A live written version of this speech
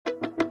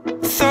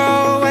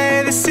throw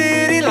away the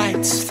city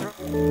lights, throw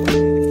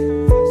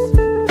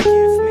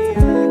give me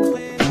a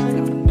clear night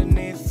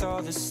underneath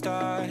all the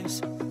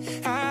stars.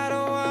 I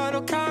don't want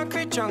no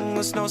concrete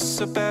jungles, no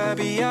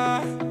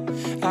suburbia.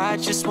 I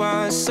just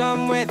want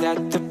somewhere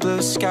that the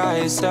blue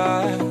skies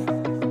are.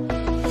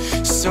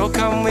 So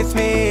come with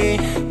me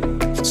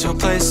to a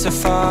place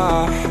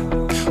afar,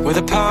 where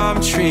the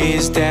palm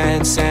trees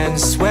dance and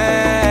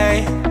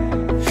sway.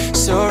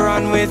 So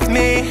run with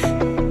me.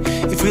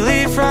 If we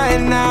leave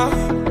right now,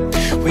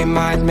 we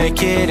might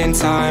make it in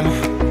time.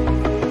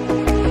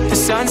 The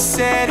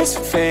sunset is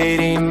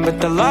fading, but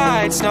the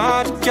light's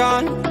not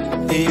gone.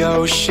 The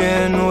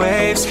ocean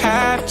waves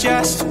have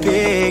just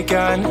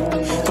begun.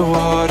 The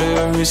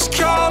water is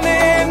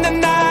calming, the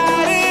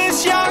night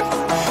is young.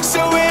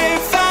 So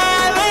if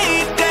I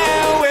lay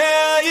down,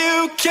 will you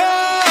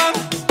come?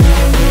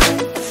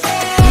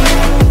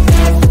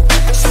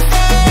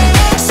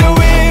 So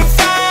if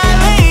I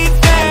lay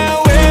down,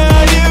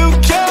 will you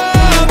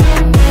come?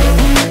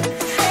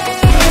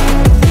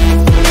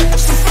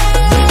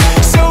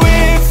 So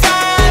if I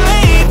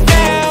lay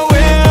down,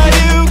 will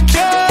you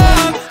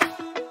come?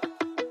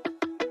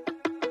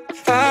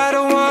 I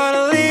don't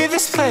wanna leave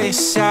this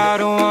place, I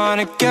don't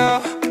wanna go.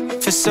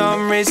 For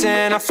some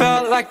reason I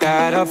felt like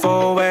that I've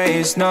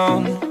always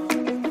known.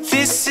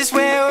 This is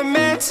where we're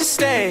meant to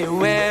stay,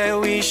 where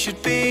we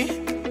should be.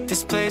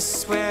 This place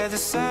is where the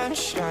sun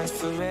shines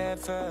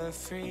forever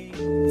free.